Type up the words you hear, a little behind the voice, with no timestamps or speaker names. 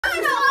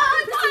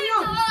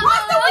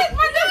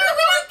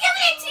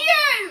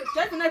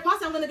no,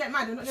 pass it, I'm gonna get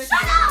mad. I'm not joking.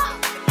 Shut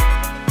up!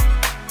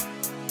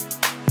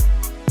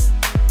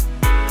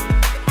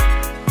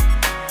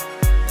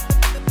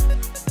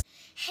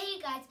 Hey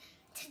guys,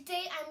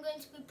 today I'm going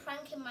to be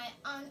pranking my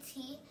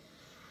auntie.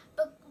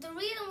 But the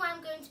reason why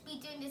I'm going to be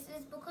doing this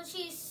is because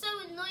she is so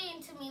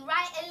annoying to me,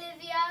 right,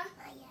 Olivia?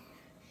 Oh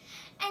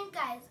yeah. And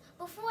guys,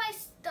 before I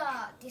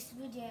start this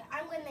video,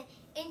 I'm going to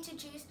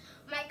introduce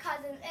my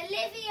cousin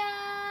Olivia.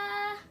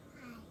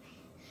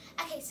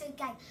 Hi. Okay, so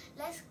guys,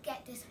 let's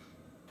get this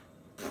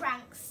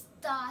prank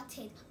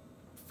started.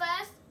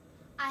 First,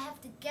 I have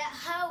to get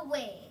her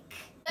wig.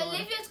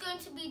 Olivia's going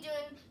to be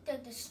doing the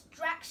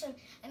distraction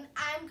and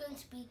I'm going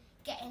to be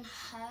getting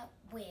her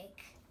wig.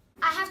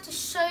 I have to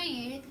show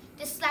you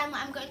the slime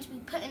that I'm going to be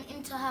putting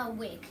into her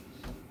wig.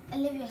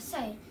 Olivia,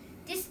 so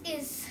this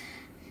is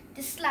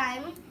the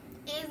slime.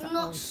 It is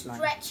not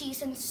stretchy,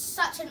 it's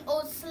such an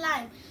old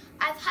slime.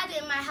 I've had it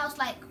in my house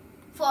like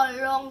for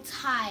a long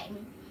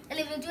time.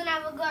 Olivia, do you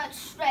have a go at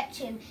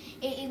stretching?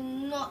 It is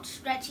not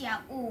stretchy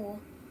at all.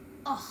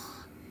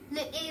 Oh,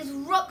 look, it is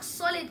rock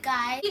solid,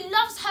 guys. She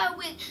loves her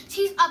wig.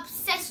 She's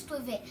obsessed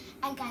with it.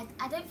 And guys,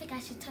 I don't think I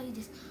should tell you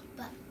this,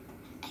 but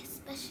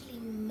especially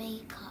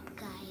makeup,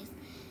 guys.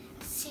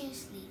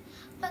 Seriously.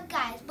 But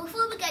guys,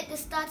 before we get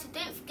this started,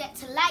 don't forget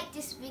to like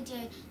this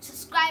video,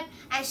 subscribe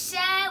and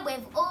share with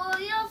all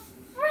your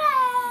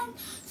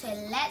friends. So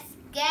let's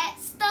get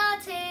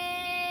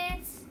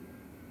started.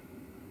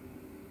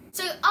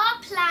 So our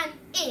plan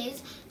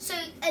is, so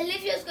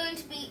Olivia's going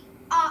to be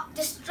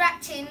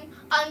distracting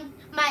on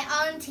my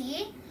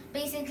auntie,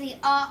 basically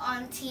our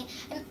auntie,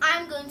 and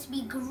I'm going to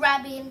be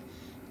grabbing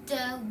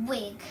the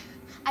wig.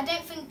 I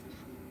don't think,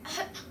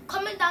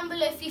 comment down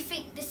below if you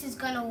think this is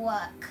gonna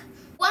work.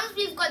 Once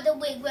we've got the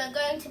wig, we're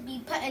going to be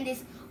putting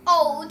this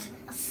old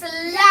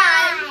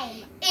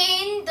slime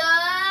in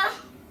the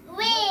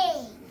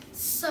wig.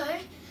 So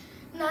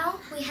now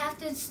we have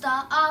to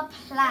start our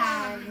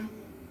plan.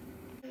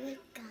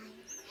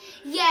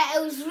 Yeah,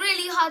 it was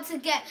really hard to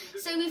get,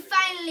 so we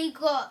finally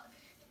got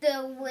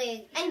the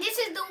wig. And this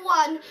is the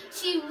one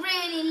she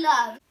really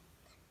loved.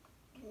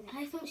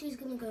 I think she's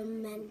gonna go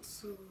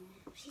mental.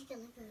 She's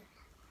gonna go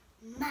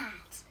mad.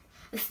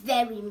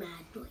 Very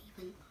mad, not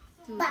even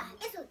mad.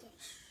 But it's okay.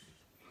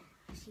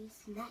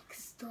 She's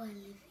next door,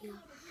 Olivia.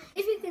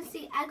 If you can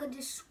see, I got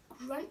this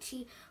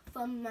scrunchie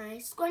from my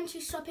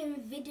scrunchie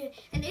shopping video.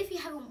 And if you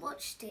haven't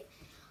watched it,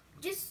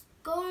 just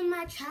go on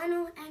my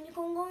channel and you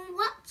can go and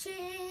watch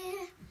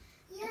it.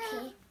 Yeah.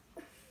 Okay.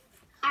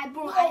 I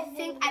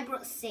think I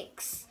brought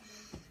 6.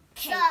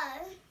 Okay.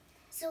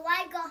 So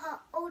I got her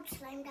old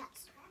slime.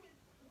 That's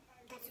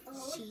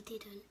old. She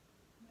didn't.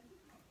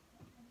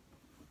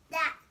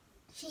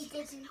 She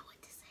doesn't know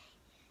what to say.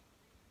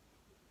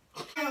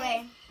 Anyway,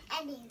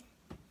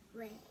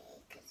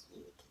 because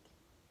you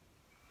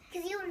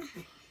did it.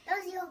 That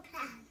was your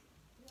plan.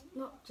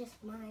 Not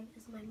just mine,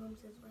 it's my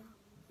mom's as well.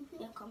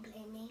 Don't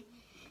complain me.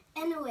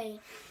 Anyway,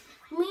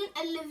 me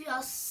and Olivia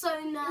are so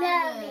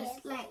nervous.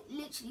 Like,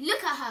 literally,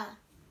 look at her.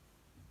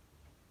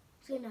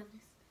 So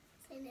nervous.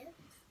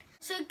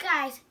 So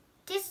guys,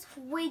 this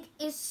wig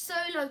is so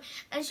long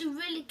and she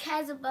really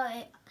cares about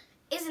it.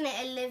 Isn't it,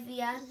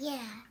 Olivia?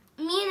 Yeah.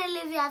 Me and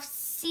Olivia have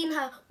seen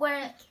her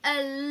wear it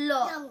a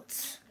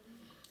lot.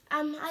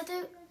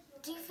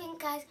 Do you think,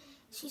 guys,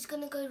 she's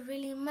gonna go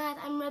really mad?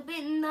 I'm a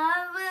bit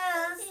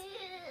nervous.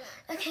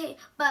 Okay,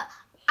 but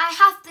I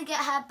have to get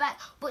her back.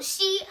 What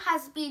she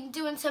has been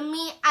doing to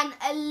me and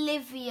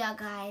Olivia,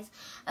 guys.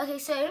 Okay,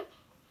 so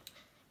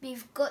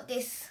we've got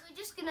this. We're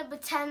just gonna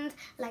pretend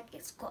like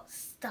it's got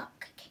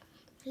stuck. Okay,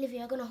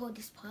 Olivia, I'm gonna hold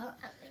this part.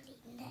 I'm really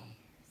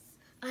nervous.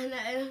 I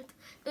know.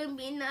 Don't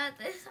be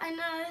nervous. I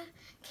know.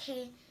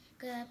 Okay,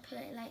 gonna put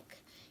it like.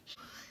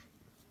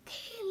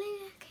 Okay,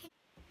 Olivia. Okay.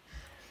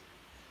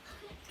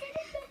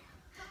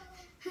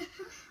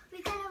 We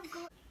gotta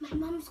go. My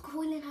mom's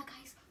calling her,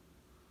 guys.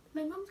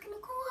 My mom's gonna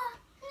call her.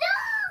 No!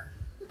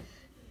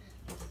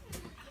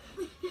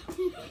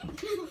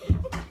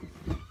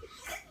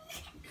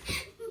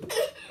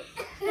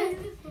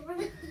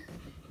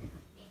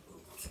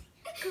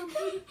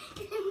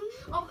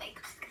 Oh my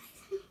gosh, guys.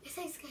 You're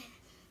so scared.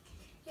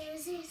 You're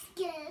so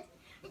scared.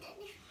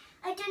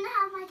 I don't know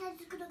how my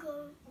dad's gonna go.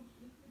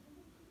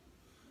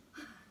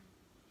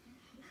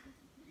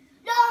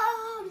 No!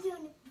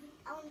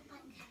 I want to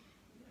fight.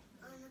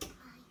 I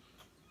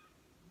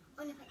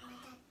want to fight my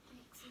dad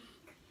next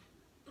week.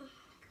 Oh my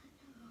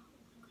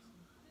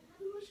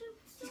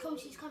God.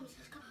 She's coming.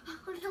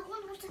 Oh, the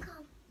one wants to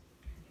come.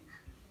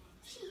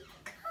 She's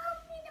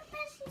coming. I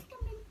bet she's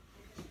coming.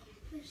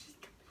 Where she's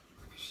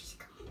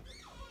coming.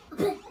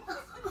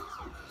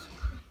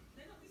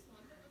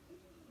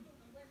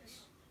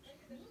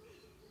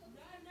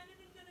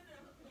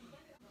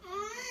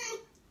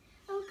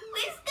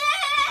 We're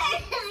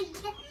scared.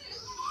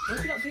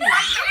 What's you up doing?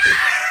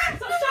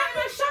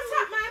 Shut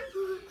up, man.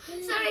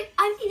 Sorry,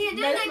 I think you're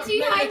doing that too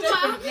hyper.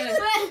 What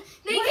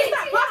is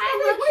that? What are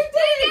you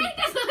doing?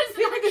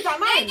 What's that,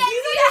 man?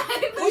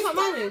 What's that,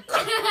 man?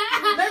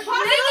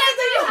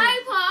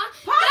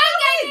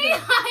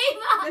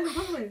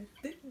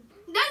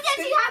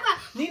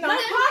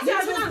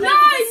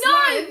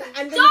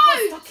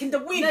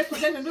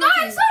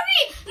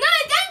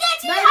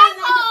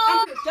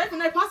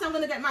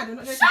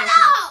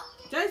 Stop!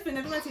 Josephine,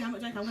 never mind. I'm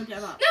not joking. I'm going to get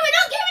her up. No, we're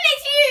not giving it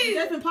to you.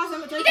 Josephine, pass it.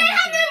 I'm not You joking. don't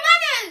have no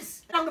manners.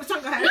 I'm going to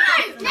chunk her head. No,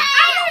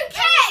 I don't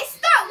care.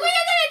 Stop. What are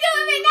you going to do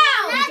with it now?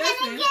 I'm I'm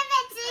gonna give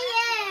it to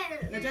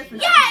you. No,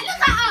 Josephine. Yeah, look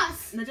at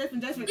us. No, Josephine.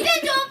 You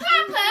didn't do it on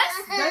purpose.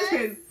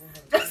 Josephine,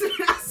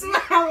 I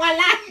swear on my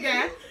life,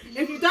 yeah.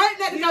 If you don't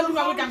let the girl do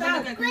my wig, I'm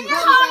going to go crazy.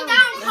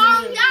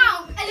 Calm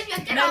down. Olivia,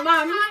 get up.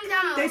 Mum. Calm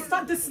down. They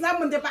start to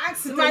slam on their by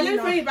accident. Right, you let me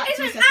know. bring you back It's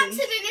 2 an seconds.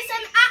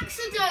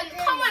 accident.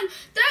 Come on.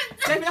 Don't.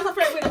 Josephine, that's my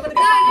favourite wig. I'm going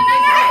to No.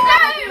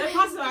 No,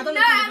 pass it. I don't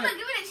No, know. I'm not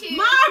giving it to you.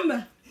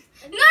 Mum!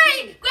 No,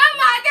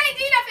 Grandma, don't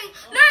do nothing.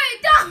 No,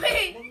 don't.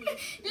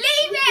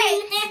 Leave it.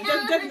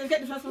 Josephine, get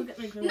the first one. No,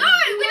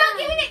 we're not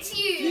giving it to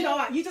you. You know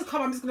what? You just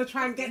come. I'm just gonna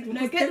try and get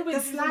the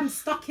slam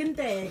stuck in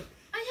there.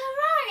 Are you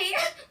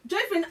alright?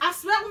 Josephine, I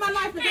swear on my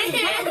life.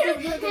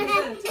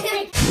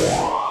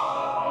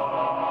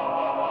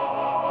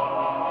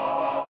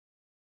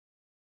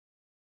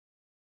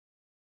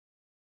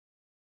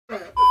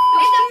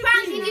 It's a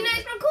prank. Did you know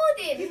it's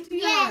recording?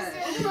 Yes.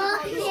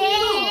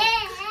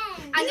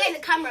 I'm getting the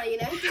camera, you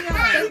know.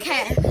 Don't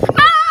care.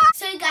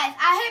 So guys,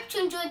 I hope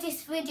you enjoyed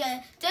this video.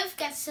 Don't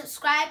forget to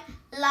subscribe,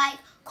 like,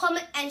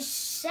 comment and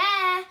share.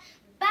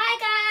 Bye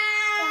guys.